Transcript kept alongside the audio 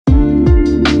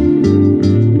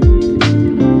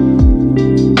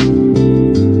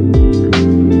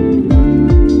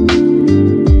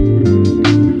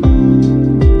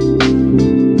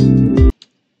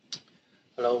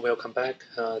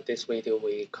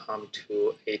welcome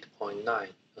to 8.9,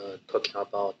 talking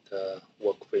about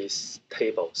work with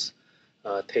tables.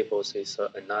 Tables is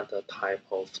another type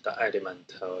of the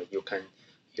element you can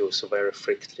use very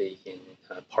frequently in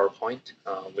PowerPoint.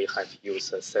 We have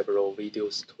used several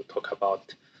videos to talk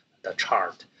about the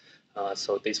chart.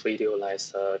 So this video,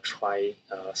 let's try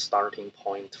starting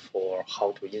point for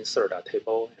how to insert a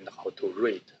table and how to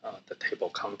read the table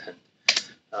content.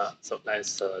 So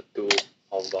let's do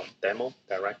our demo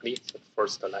directly. So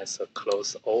first, let's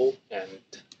close all and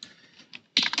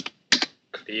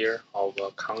clear our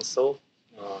console.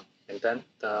 And then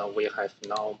we have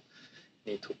now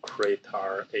need to create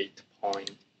our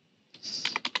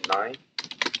 8.9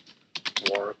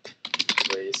 work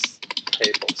with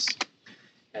tables.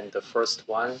 And the first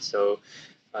one, so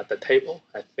the table,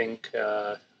 I think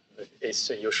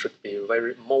you should be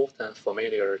very more than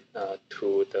familiar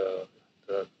to the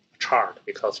chart,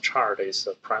 because chart is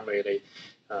primarily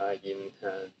in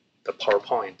the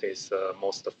PowerPoint is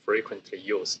most frequently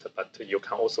used, but you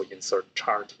can also insert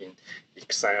chart in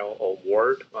Excel or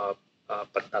Word, but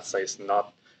that is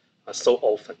not so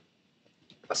often.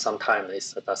 But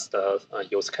sometimes that's the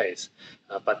use case.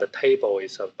 But the table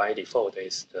is by default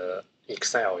is the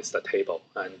Excel is the table,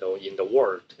 and in the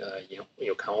Word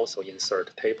you can also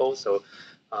insert table. So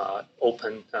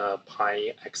open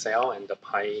PyXL and the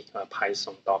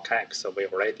Python docx. So we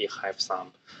already have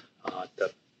some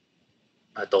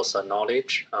those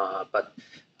knowledge, but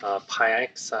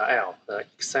PyXL,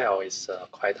 Excel is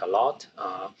quite a lot.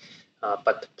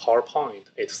 But PowerPoint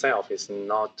itself is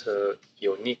not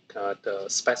unique,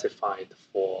 specified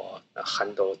for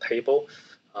handle table,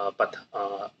 but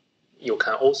you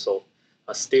can also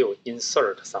still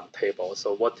insert some table.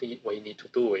 So what we need to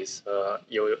do is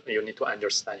you need to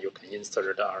understand you can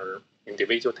insert our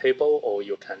individual table, or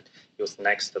you can use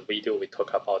next video we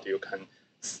talk about, you can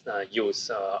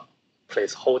use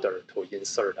placeholder to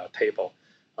insert a table.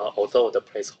 Although the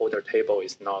placeholder table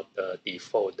is not the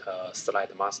default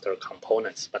slide master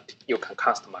components, but you can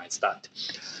customize that.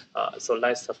 So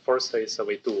let's first is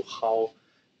we do how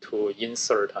to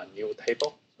insert a new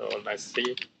table. So let's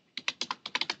see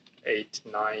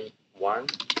 891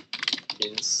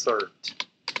 insert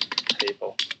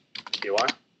table UI.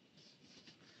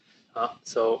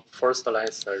 So first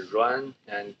let's run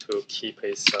and to keep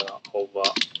it over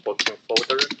working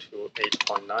folder to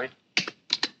 8.9.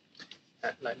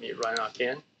 And let me run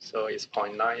again. So it's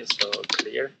 0.9, so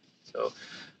clear. So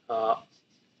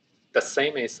the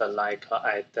same is like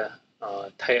at the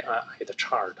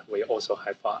chart. We also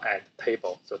have add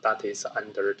table. So that is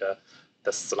under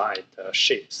the slide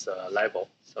shapes level.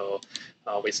 So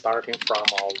we're starting from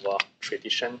our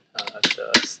tradition,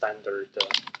 the standard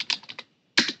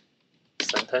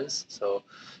sentence. So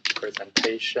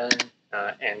presentation,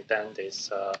 and then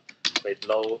this with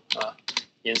low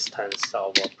instance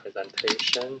of our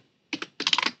presentation,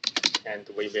 and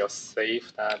we will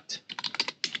save that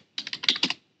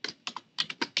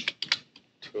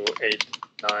to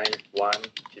 891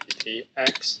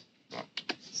 pptx.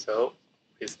 So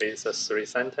with these three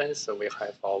sentences, we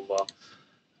have our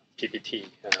ppt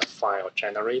file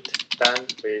generate. Then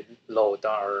we load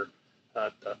our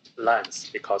the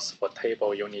length, because for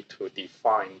table you need to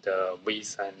define the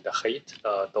width and the height.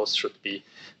 Those should be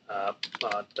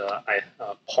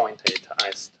pointed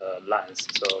as the length.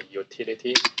 So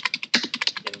utility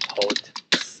import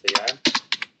cm.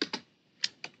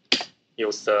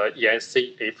 Use the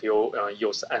ESC. If you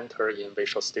use enter in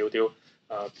Visual Studio,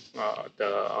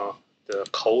 the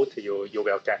code you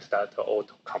will get that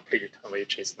auto-complete,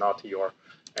 which is not your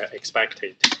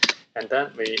expected. And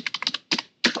then we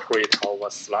create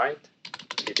our slide,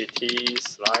 PPT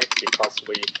slide, because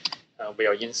we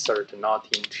will insert not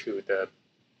into the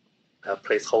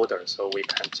placeholder, so we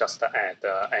can just add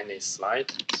any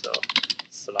slide. So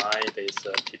slide is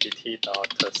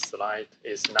ppt.slide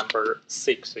is number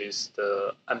 6 is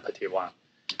the empty one.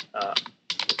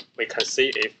 We can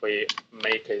see if we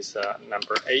make it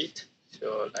number 8.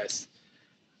 So let's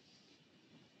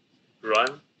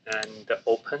run and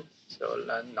open. So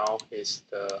now is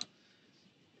the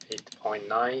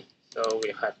 8.9. So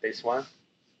we have this one.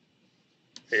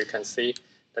 So you can see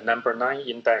the number 9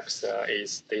 index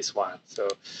is this one. So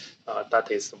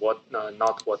that is what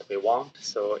not what we want.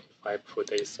 So if I put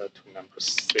this to number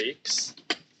 6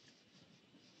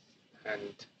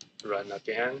 and run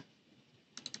again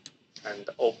and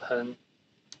open.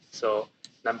 So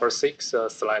number 6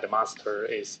 slide master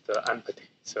is the empty.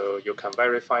 So you can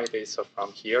verify this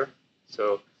from here.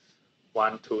 So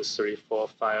 1, 2, 3, 4,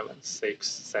 5, 6,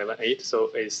 7, 8. So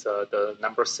it's the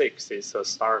number 6 is a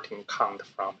starting count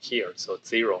from here. So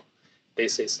 0.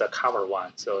 This is the cover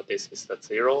one. So this is the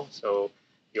 0. So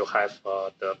you have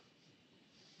the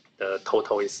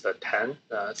total is 10.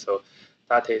 So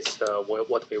that is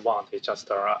what we want. It's just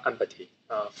an empty,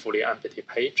 fully empty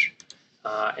page.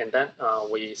 And then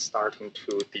we starting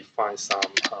to define some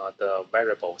the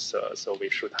variables. So we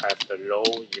should have the row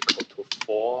equal to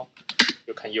 4.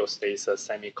 You can use this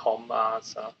semicolon.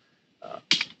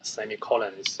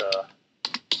 Semicolon is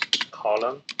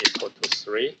column equal to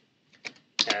 3,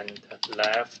 and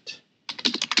left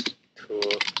to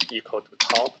equal to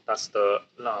top. That's the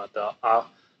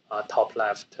top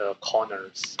left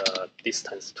corner's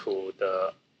distance to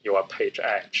your page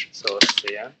edge. So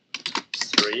cm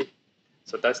 3.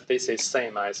 So this is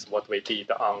same as what we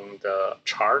did on the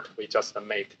chart. We just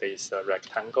make this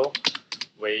rectangle.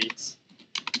 Width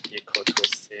equal to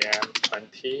cm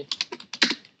 20,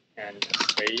 and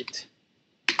height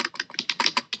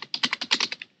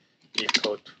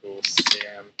equal to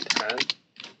cm 10.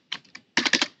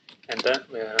 And then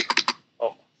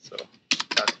so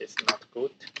that is not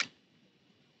good.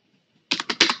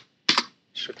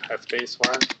 Should have this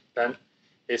one. Then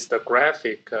is the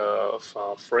graphic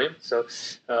frame. So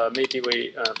maybe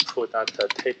we put that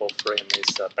table frame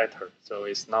is better. So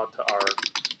it's not our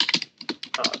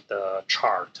the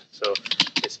chart. So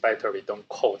it's better we don't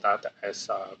call that as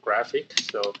a graphic.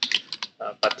 So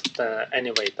but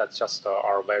anyway, that's just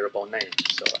our variable name.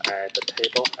 So add the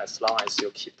table, as long as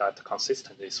you keep that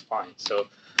consistent is fine. So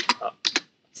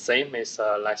same is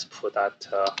let's put that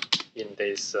in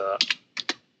this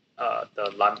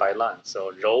the line by line.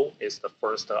 So row is the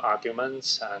first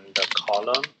argument, and the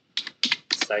column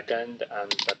second,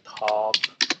 and the top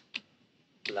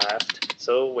left.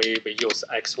 So we use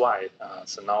XY.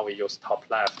 So now we use top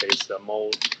left is more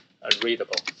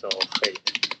readable. So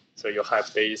height. So you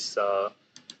have these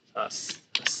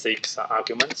 6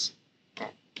 arguments.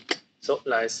 So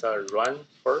let's run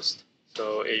first.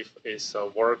 So if it's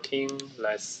working,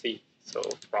 let's see. So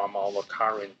from our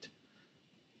current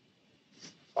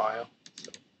file,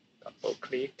 so double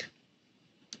click.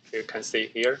 You can see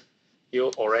here,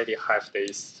 you already have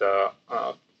this the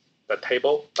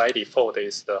table. By default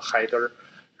is the header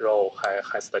row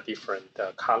has the different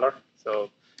color. So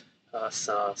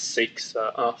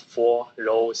 4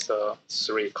 rows,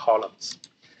 3 columns.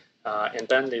 And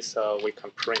then this we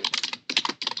can print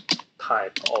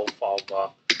type of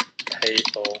our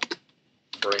table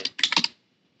frame.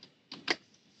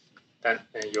 Then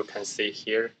you can see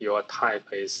here your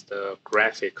type is the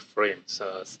graphic frame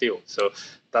still. So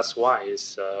that's why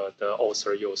the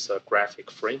author use a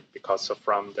graphic frame, because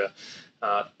from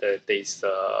this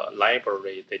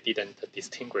library they didn't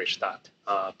distinguish that.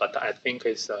 But I think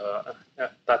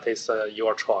that is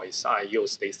your choice. I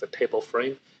use this table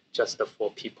frame just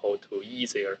for people to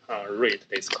easier read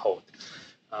this code.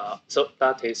 So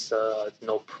that is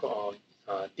no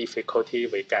difficulty.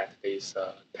 We get this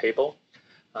table.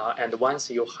 And once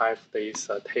you have this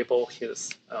table,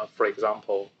 here's, for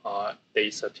example,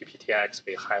 this PPTX,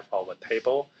 we have our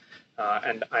table,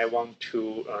 and I want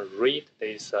to read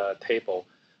this table.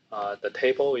 The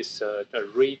table is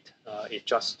read, it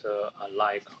just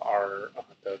like our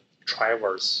the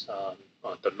traverse,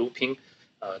 the looping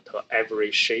to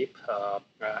every shape,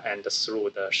 and through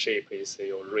the shape is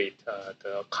you read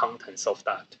the contents of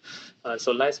that.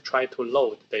 So let's try to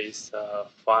load this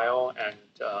file and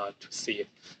to see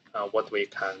what we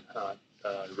can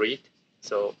read.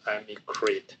 So let me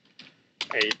create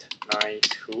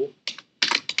 892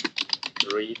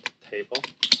 read table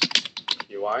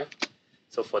UI.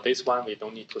 So for this one, we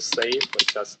don't need to save. We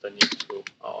just need to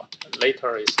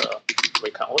later is we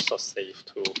can also save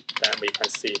too. Then we can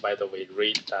see whether we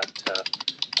read that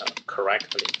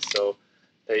correctly. So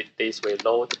this we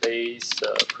load this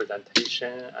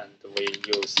presentation, and we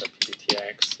use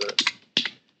PPTX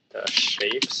the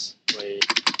shapes. We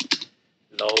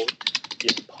load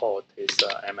import is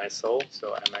MSO.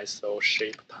 So MSO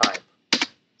shape type.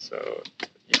 So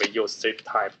we use shape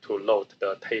type to load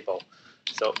the table.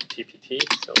 So PPT,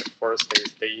 so first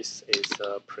is this is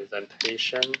a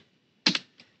presentation,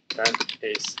 then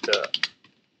is the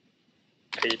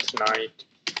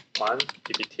 891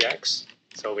 PPTX.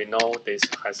 So we know this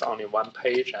has only one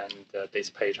page, and this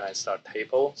page has a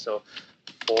table. So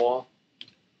for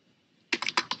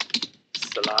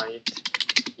slide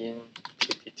in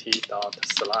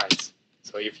ppt.slides.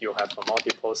 So if you have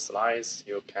multiple slides,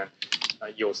 you can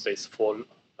use this for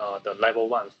the level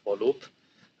 1 for loop.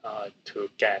 To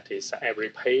get is every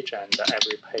page, and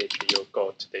every page you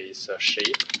got this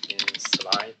shape in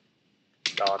slide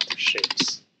dot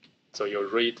shapes. So you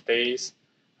read this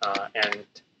and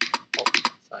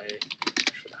I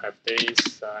should have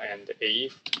this and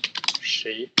if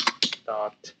shape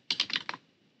dot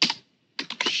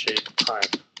shape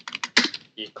type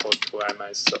equal to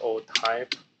MSO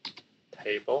type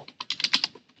table.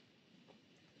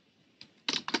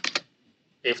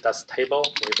 If that's table,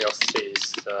 we will see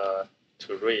is to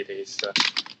read is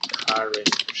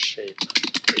current shape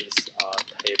is a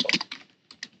table.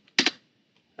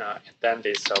 And then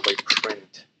this we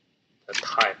print the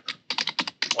type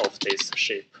of this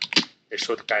shape. We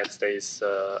should get this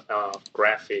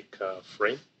graphic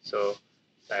frame. So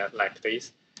like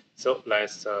this. So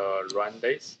let's run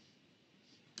this.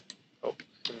 Oh,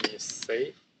 let me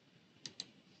save.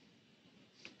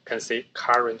 You can see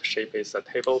current shape is a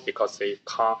table because they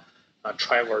can't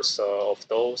traverse of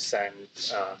those and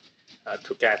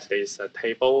to get this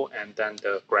table and then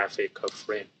the graphic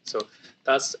frame. So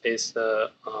that is the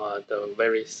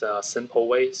very simple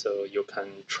way. So you can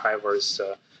traverse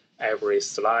every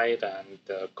slide and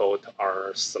go to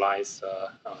our slides,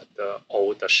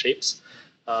 all the shapes.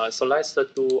 So let's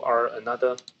do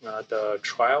another the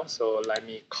trial. So let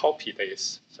me copy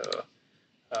this. So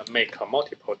make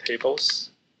multiple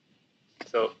tables.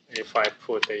 So if I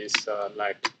put this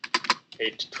like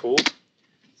H2,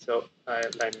 so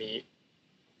let me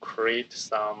create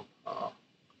some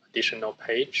additional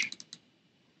page.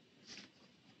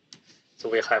 So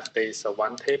we have this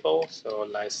one table. So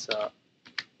let's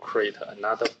create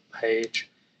another page,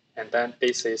 and then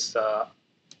this is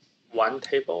one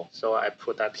table. So I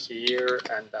put that here,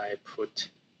 and I put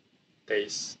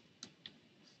this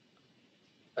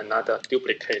another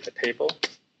duplicate table.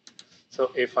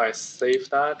 So if I save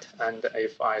that, and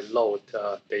if I load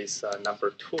this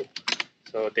number 2,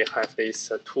 so they have this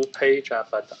 2 page,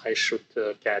 but I should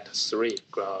get 3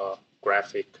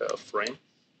 graphic frame.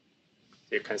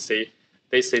 You can see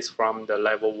this is from the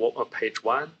level page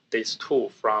 1, this 2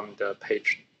 from the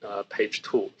page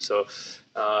 2. So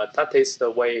that is the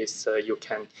ways you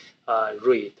can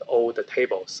read all the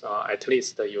tables. At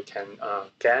least you can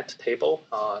get table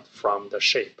from the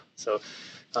shape. So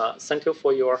thank you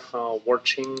for your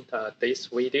watching this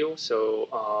video.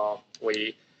 So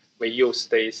we use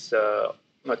these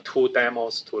 2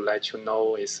 demos to let you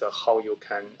know is how you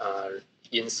can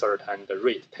insert and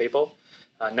read table.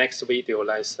 Next video,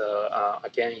 let's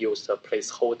again use the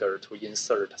placeholder to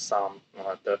insert some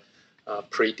the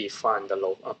predefined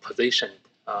position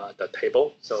the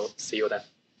table. So see you then.